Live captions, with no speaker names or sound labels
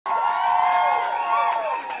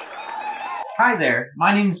Hi there,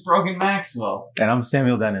 my name's Brogan Maxwell. And I'm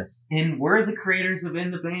Samuel Dennis. And we're the creators of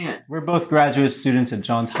In the Band. We're both graduate students at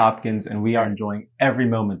Johns Hopkins, and we are enjoying every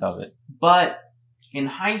moment of it. But in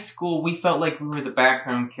high school, we felt like we were the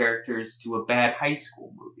background characters to a bad high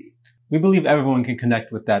school movie. We believe everyone can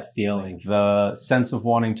connect with that feeling, the sense of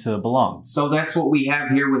wanting to belong. So that's what we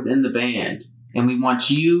have here with In the Band. And we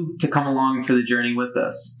want you to come along for the journey with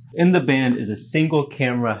us. In the Band is a single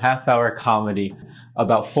camera, half-hour comedy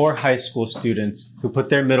about 4 high school students who put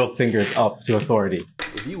their middle fingers up to authority.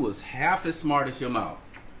 If you was half as smart as your mouth.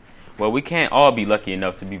 Well, we can't all be lucky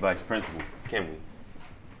enough to be vice principal, can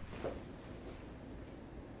we?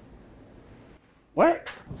 What?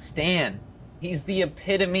 Stan. He's the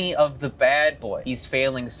epitome of the bad boy. He's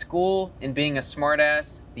failing school and being a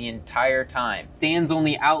smartass the entire time. Stan's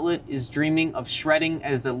only outlet is dreaming of shredding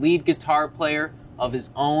as the lead guitar player of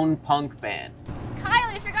his own punk band.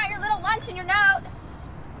 Kyle, you forgot your little lunch and your note.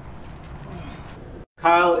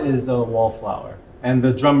 Kyle is a wallflower and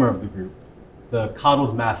the drummer of the group, the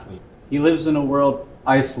coddled mathlete. He lives in a world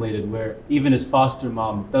isolated where even his foster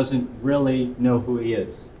mom doesn't really know who he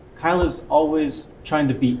is. Kyle is always trying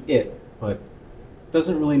to be it, but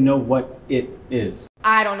doesn't really know what it is.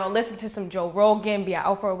 I don't know, listen to some Joe Rogan, be an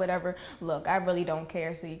alpha or whatever. Look, I really don't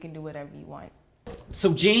care, so you can do whatever you want.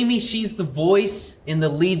 So Jamie, she's the voice and the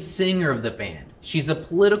lead singer of the band. She's a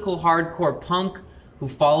political hardcore punk who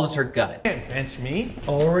follows her gut. Can't bench me.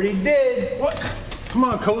 Already did. What? Come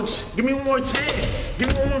on, coach. Give me one more chance. Give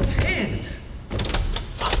me one more chance.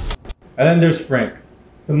 And then there's Frank,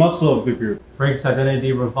 the muscle of the group. Frank's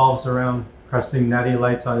identity revolves around pressing natty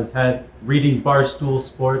lights on his head, reading Barstool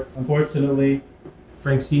Sports. Unfortunately,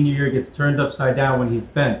 Frank's senior year gets turned upside down when he's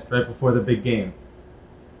benched right before the big game.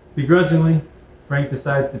 Begrudgingly, Frank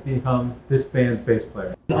decides to become this band's bass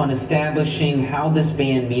player. On establishing how this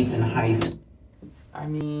band meets in high school. I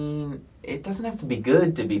mean, it doesn't have to be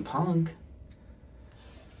good to be punk.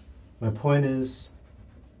 My point is,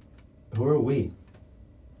 who are we?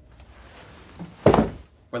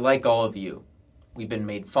 We're like all of you. We've been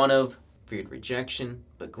made fun of, feared rejection,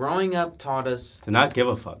 but growing up taught us To not give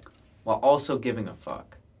a fuck. while also giving a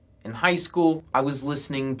fuck. In high school, I was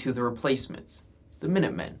listening to The Replacements, The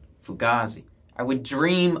Minutemen, Fugazi. I would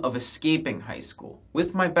dream of escaping high school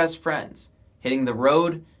with my best friends, hitting the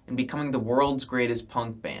road and becoming the world's greatest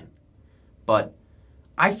punk band. But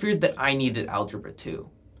I feared that I needed algebra too,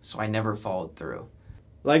 so I never followed through.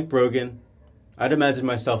 Like Brogan, I'd imagine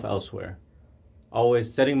myself elsewhere,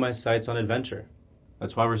 always setting my sights on adventure.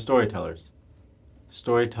 That's why we're storytellers.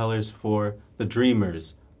 Storytellers for the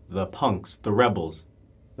dreamers, the punks, the rebels,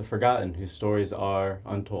 the forgotten whose stories are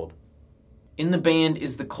untold. In the Band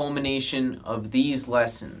is the culmination of these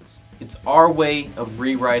lessons. It's our way of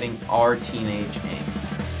rewriting our teenage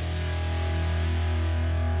angst.